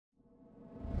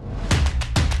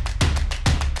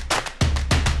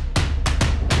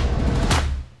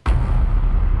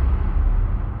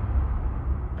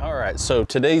So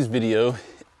today's video,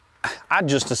 I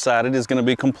just decided is going to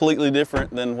be completely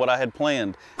different than what I had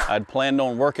planned. I'd planned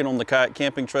on working on the kayak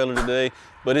camping trailer today,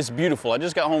 but it's beautiful. I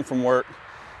just got home from work.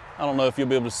 I don't know if you'll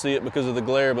be able to see it because of the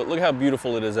glare, but look how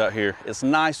beautiful it is out here. It's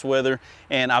nice weather,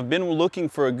 and I've been looking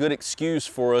for a good excuse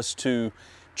for us to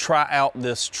try out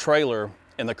this trailer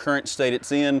in the current state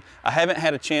it's in. I haven't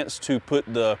had a chance to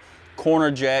put the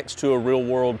corner jacks to a real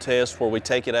world test where we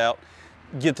take it out,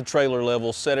 get the trailer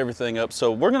level, set everything up.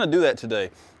 So we're gonna do that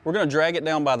today. We're gonna drag it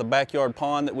down by the backyard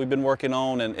pond that we've been working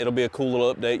on, and it'll be a cool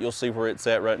little update. You'll see where it's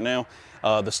at right now.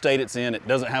 The state it's in, it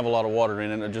doesn't have a lot of water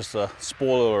in it, just a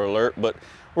spoiler alert, but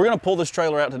we're gonna pull this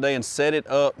trailer out today and set it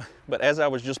up. But as I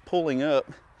was just pulling up,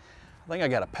 I think I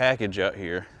got a package out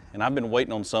here, and I've been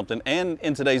waiting on something. And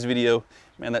in today's video,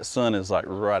 man, that sun is like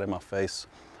right in my face.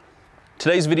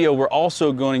 Today's video, we're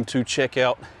also going to check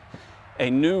out a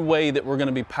new way that we're going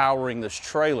to be powering this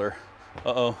trailer.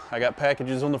 Uh-oh, I got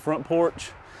packages on the front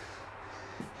porch.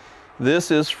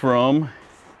 This is from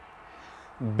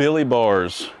Billy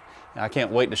Bars. I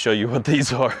can't wait to show you what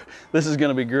these are. This is going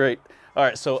to be great. All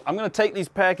right, so I'm going to take these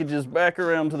packages back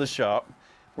around to the shop.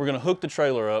 We're going to hook the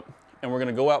trailer up, and we're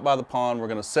going to go out by the pond. We're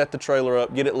going to set the trailer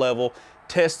up, get it level,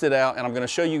 test it out, and I'm going to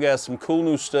show you guys some cool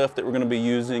new stuff that we're going to be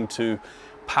using to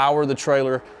power the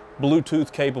trailer.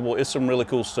 Bluetooth capable. It's some really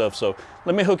cool stuff. So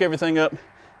let me hook everything up,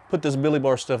 put this Billy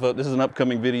Bar stuff up. This is an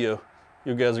upcoming video.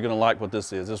 You guys are gonna like what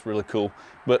this is. It's really cool.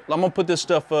 But I'm gonna put this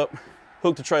stuff up,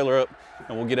 hook the trailer up,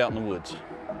 and we'll get out in the woods.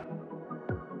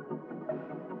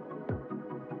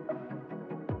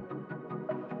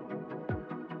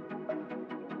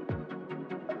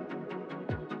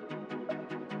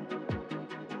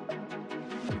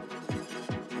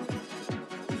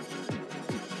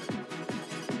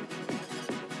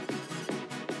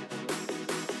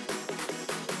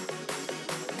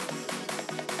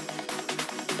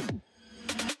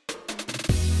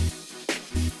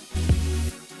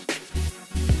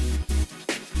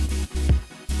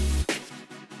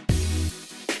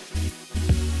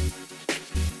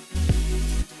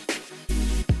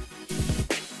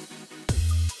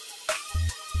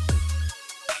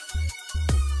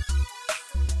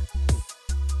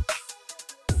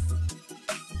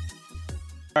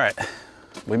 All right,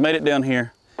 we made it down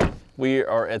here. We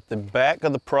are at the back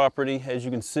of the property. As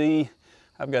you can see,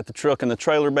 I've got the truck and the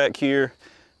trailer back here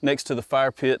next to the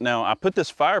fire pit. Now, I put this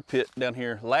fire pit down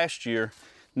here last year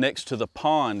next to the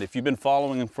pond. If you've been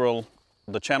following for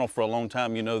the channel for a long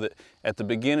time, you know that at the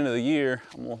beginning of the year,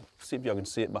 I'm gonna see if y'all can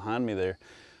see it behind me there,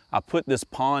 I put this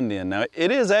pond in. Now, it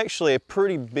is actually a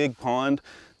pretty big pond.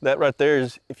 That right there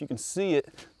is, if you can see it,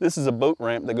 this is a boat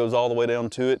ramp that goes all the way down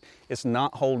to it. It's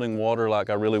not holding water like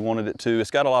I really wanted it to.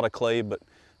 It's got a lot of clay, but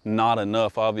not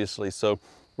enough, obviously. So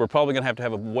we're probably gonna have to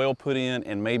have a well put in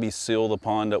and maybe seal the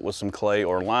pond up with some clay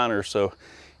or liner. So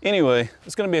anyway,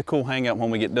 it's gonna be a cool hangout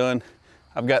when we get done.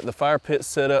 I've got the fire pit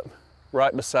set up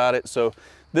right beside it. So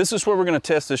this is where we're gonna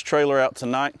test this trailer out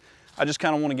tonight. I just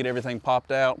kind of wanna get everything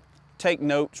popped out, take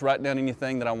notes, write down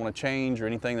anything that I wanna change or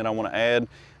anything that I wanna add.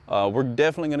 We're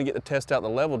definitely going to get to test out the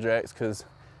level jacks because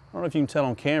I don't know if you can tell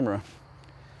on camera,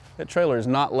 that trailer is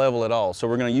not level at all. So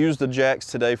we're going to use the jacks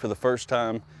today for the first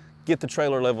time, get the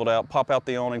trailer leveled out, pop out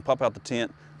the awning, pop out the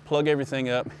tent, plug everything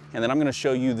up, and then I'm going to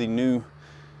show you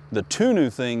the two new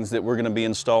things that we're going to be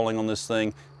installing on this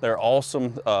thing. They're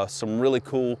awesome, some really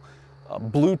cool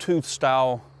Bluetooth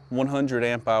style 100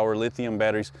 amp hour lithium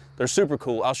batteries. They're super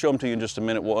cool. I'll show them to you in just a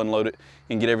minute. We'll unload it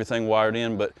and get everything wired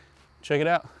in, but check it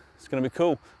out. It's gonna be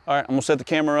cool. All right, I'm gonna set the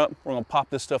camera up. We're gonna pop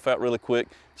this stuff out really quick,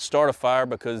 start a fire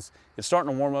because it's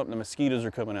starting to warm up and the mosquitoes are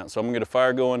coming out. So I'm gonna get a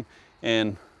fire going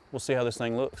and we'll see how this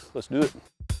thing looks. Let's do it.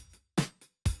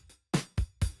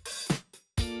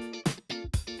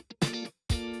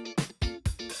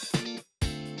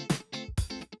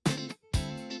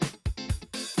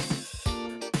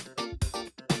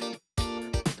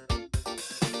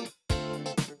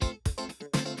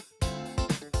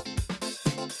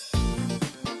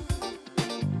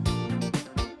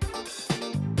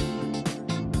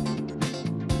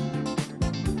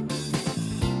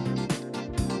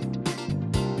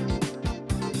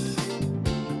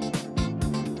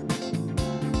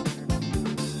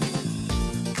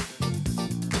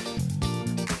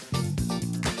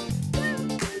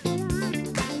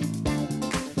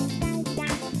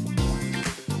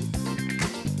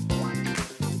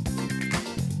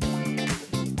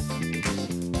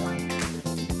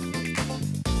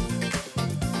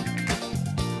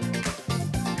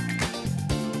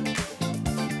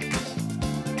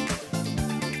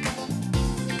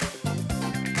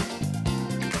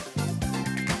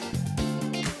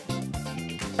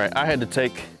 All right, I had to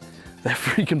take that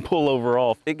freaking pullover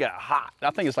off. It got hot.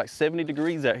 I think it's like 70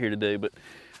 degrees out here today, but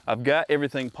I've got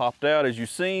everything popped out. As you've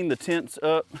seen, the tent's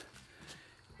up.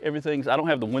 Everything's, I don't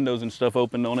have the windows and stuff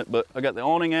open on it, but I got the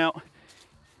awning out.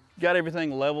 Got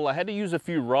everything level. I had to use a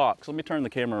few rocks. Let me turn the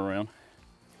camera around.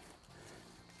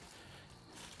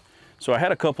 So I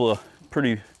had a couple of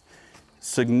pretty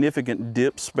significant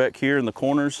dips back here in the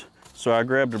corners. So I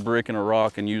grabbed a brick and a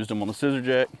rock and used them on the scissor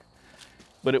jack.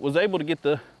 But it was able to get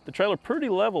the trailer pretty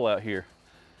level out here.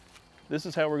 This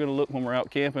is how we're gonna look when we're out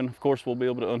camping. Of course, we'll be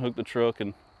able to unhook the truck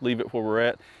and leave it where we're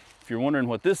at. If you're wondering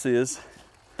what this is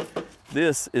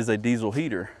a diesel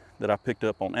heater that I picked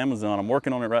up on Amazon. I'm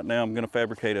working on it right now. I'm gonna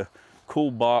fabricate a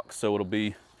cool box so it'll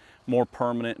be more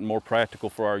permanent and more practical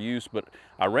for our use. But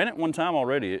I ran it one time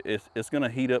already. It's gonna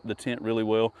heat up the tent really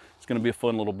well. It's gonna be a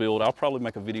fun little build. I'll probably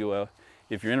make a video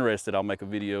if you're interested, I'll make a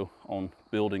video on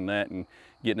building that and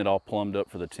getting it all plumbed up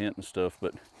for the tent and stuff.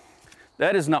 But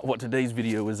that is not what today's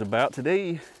video is about.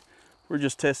 Today, we're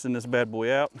just testing this bad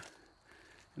boy out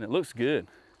and it looks good.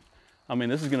 I mean,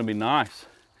 this is gonna be nice.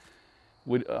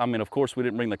 I mean, of course, we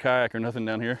didn't bring the kayak or nothing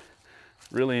down here.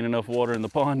 Really ain't enough water in the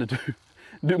pond to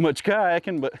do much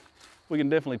kayaking, but we can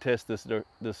definitely test this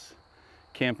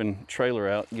camping trailer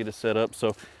out and get it set up.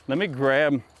 So let me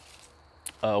grab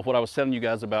what I was telling you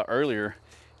guys about earlier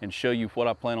and show you what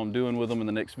I plan on doing with them in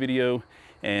the next video,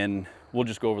 and we'll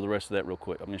just go over the rest of that real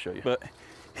quick. I'm gonna show you. But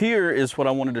here is what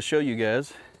I wanted to show you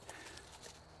guys,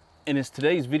 and it's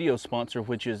today's video sponsor,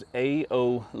 which is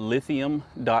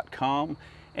aolithium.com,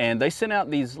 and they sent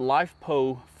out these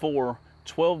LifePo 4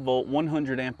 12-volt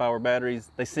 100 amp hour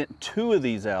batteries. They sent 2 of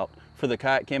these out for the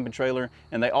kayak camping trailer,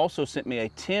 and they also sent me a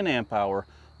 10 amp hour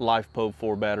LifePo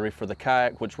 4 battery for the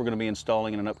kayak, which we're going to be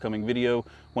installing in an upcoming video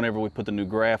whenever we put the new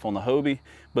graph on the Hobie.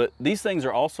 But these things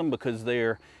are awesome because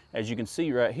they're, as you can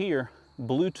see right here,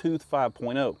 Bluetooth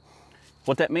 5.0.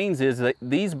 What that means is that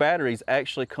these batteries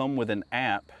actually come with an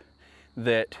app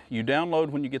that you download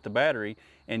when you get the battery,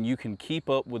 and you can keep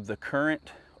up with the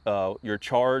current, your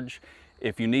charge.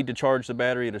 If you need to charge the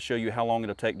battery, it'll show you how long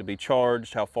it'll take to be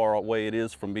charged, how far away it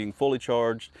is from being fully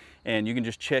charged, and you can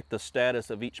just check the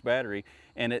status of each battery.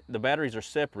 And the batteries are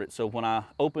separate, so when I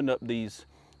opened up these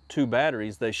 2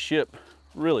 batteries, they ship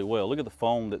really well. Look at the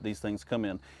foam that these things come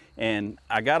in. And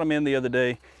I got them in the other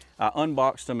day. I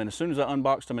unboxed them, and as soon as I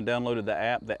unboxed them and downloaded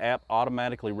the app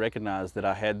automatically recognized that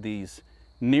I had these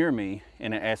near me,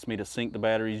 and it asked me to sync the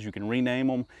batteries. You can rename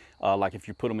them, like if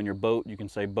you put them in your boat, you can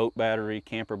say boat battery,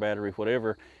 camper battery,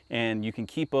 whatever, and you can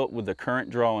keep up with the current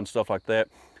draw and stuff like that.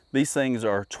 These things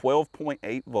are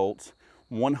 12.8 volts,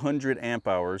 100 amp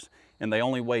hours, and they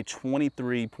only weigh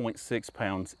 23.6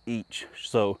 pounds each.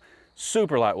 So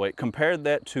super lightweight. Compared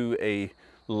that to a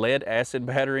lead acid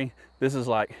battery, this is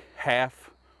like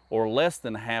half or less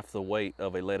than half the weight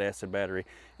of a lead acid battery,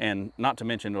 and not to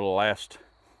mention it'll last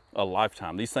a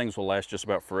lifetime. These things will last just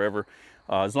about forever.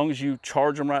 As long as you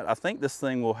charge them right. I think this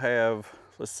thing will have,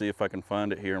 let's see if I can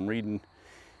find it here. I'm reading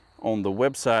on the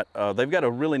website. They've got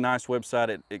a really nice website.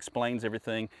 It explains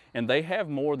everything, and they have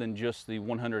more than just the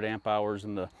 100 amp hours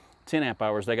and the 10 amp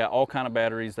hours. They got all kind of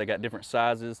batteries. They got different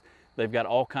sizes. They've got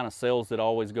all kind of sales that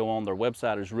always go on. Their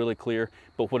website is really clear.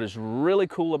 But what is really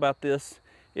cool about this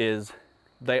is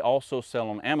they also sell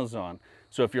on Amazon.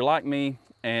 So if you're like me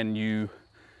and you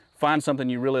find something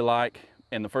you really like,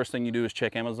 and the first thing you do is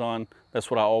check Amazon,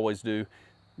 that's what I always do.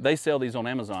 They sell these on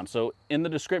Amazon. So in the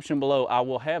description below, I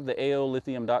will have the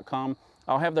aolithium.com.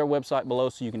 I'll have their website below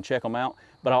so you can check them out,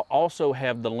 but I'll also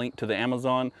have the link to the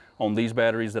Amazon on these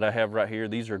batteries that I have right here.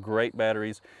 These are great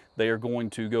batteries. They are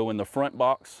going to go in the front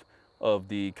box of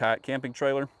the kayak camping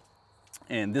trailer,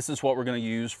 and this is what we're going to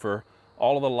use for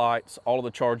all of the lights, all of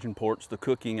the charging ports, the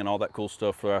cooking, and all that cool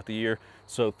stuff throughout the year.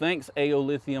 So thanks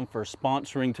aolithium for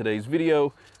sponsoring today's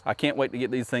video. I can't wait to get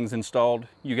these things installed.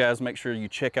 You guys make sure you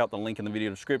check out the link in the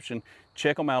video description.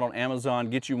 Check them out on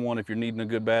Amazon. Get you one if you're needing a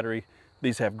good battery.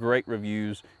 These have great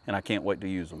reviews, and I can't wait to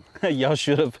use them. Y'all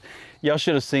should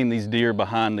have seen these deer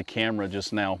behind the camera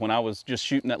just now. When I was just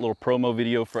shooting that little promo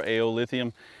video for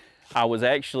aolithium, I was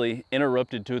actually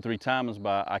interrupted 2 or 3 times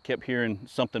by, I kept hearing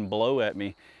something blow at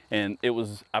me. And it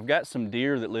was, I've got some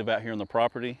deer that live out here on the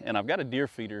property, and I've got a deer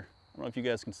feeder. I don't know if you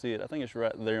guys can see it. I think it's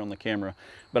right there on the camera.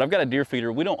 But I've got a deer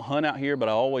feeder. We don't hunt out here, but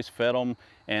I always fed them.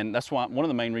 And that's why one of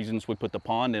the main reasons we put the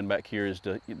pond in back here is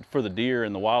for the deer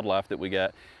and the wildlife that we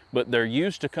got. But they're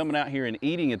used to coming out here and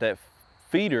eating at that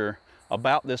feeder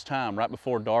about this time, right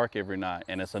before dark every night.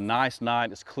 And it's a nice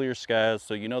night, it's clear skies,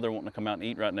 so you know they're wanting to come out and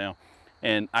eat right now.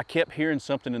 And I kept hearing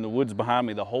something in the woods behind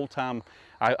me the whole time.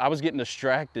 I was getting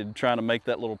distracted trying to make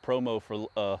that little promo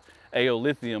for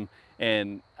aolithium,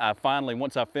 And I finally,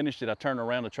 once I finished it, I turned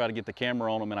around to try to get the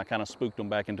camera on them, and I kind of spooked them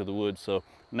back into the woods. So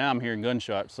now I'm hearing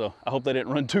gunshots. So I hope they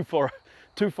didn't run too far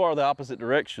the opposite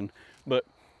direction. But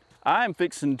I am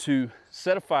fixing to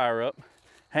set a fire up,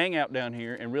 hang out down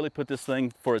here, and really put this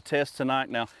thing for a test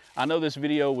tonight. Now, I know this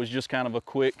video was just kind of a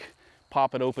quick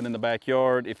pop it open in the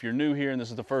backyard. If you're new here and this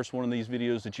is the first one of these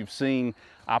videos that you've seen,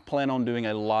 I plan on doing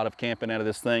a lot of camping out of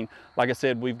this thing. Like I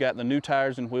said, we've got the new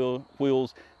tires and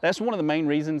wheels. That's one of the main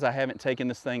reasons I haven't taken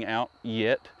this thing out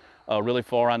yet really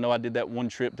far. I know I did that one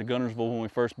trip to Gunnersville when we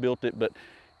first built it, but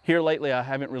here lately I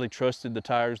haven't really trusted the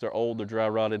tires. They're old, they're dry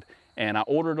rotted, and I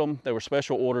ordered them. They were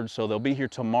special ordered, so they'll be here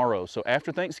tomorrow. So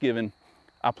after Thanksgiving,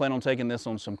 I plan on taking this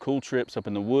on some cool trips up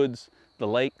in the woods, the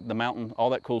lake, the mountain,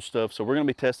 all that cool stuff. So we're gonna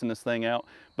be testing this thing out.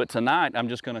 But tonight, I'm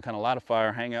just gonna kind of light a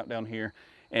fire, hang out down here,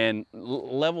 and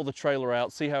level the trailer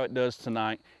out, see how it does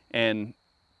tonight, and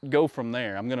go from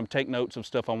there. I'm gonna take notes of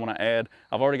stuff I wanna add.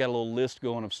 I've already got a little list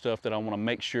going of stuff that I wanna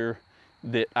make sure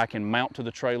that I can mount to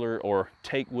the trailer or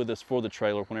take with us for the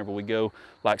trailer whenever we go,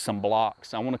 like some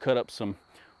blocks. I wanna cut up some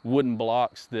wooden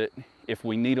blocks that if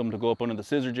we need them to go up under the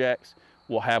scissor jacks,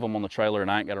 we'll have them on the trailer,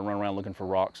 and I ain't got to run around looking for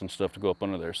rocks and stuff to go up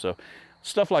under there. So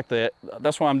stuff like that.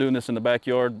 That's why I'm doing this in the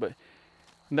backyard, but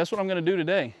that's what I'm going to do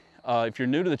today. If you're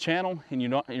new to the channel and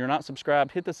you're not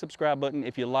subscribed, hit the subscribe button.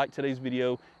 If you like today's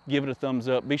video, give it a thumbs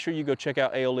up. Be sure you go check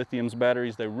out AO Lithium's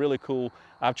batteries. They're really cool.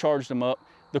 I've charged them up.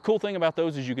 The cool thing about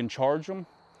those is you can charge them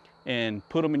and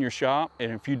put them in your shop,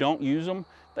 and if you don't use them,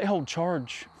 they hold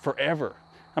charge forever.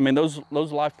 I mean, those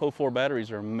LifePo 4 batteries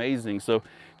are amazing. So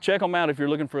check them out if you're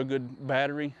looking for a good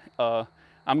battery. I'm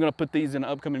gonna put these in an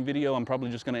upcoming video. I'm probably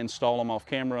just gonna install them off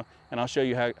camera, and I'll show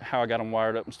you how I got them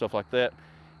wired up and stuff like that.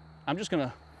 I'm just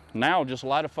gonna now just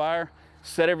light a fire,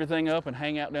 set everything up, and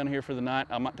hang out down here for the night.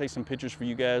 I might take some pictures for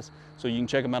you guys so you can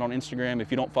check them out on Instagram.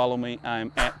 If you don't follow me,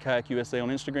 I'm at Kayak USA on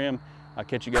Instagram. I'll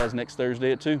catch you guys next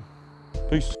Thursday at 2.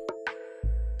 Peace.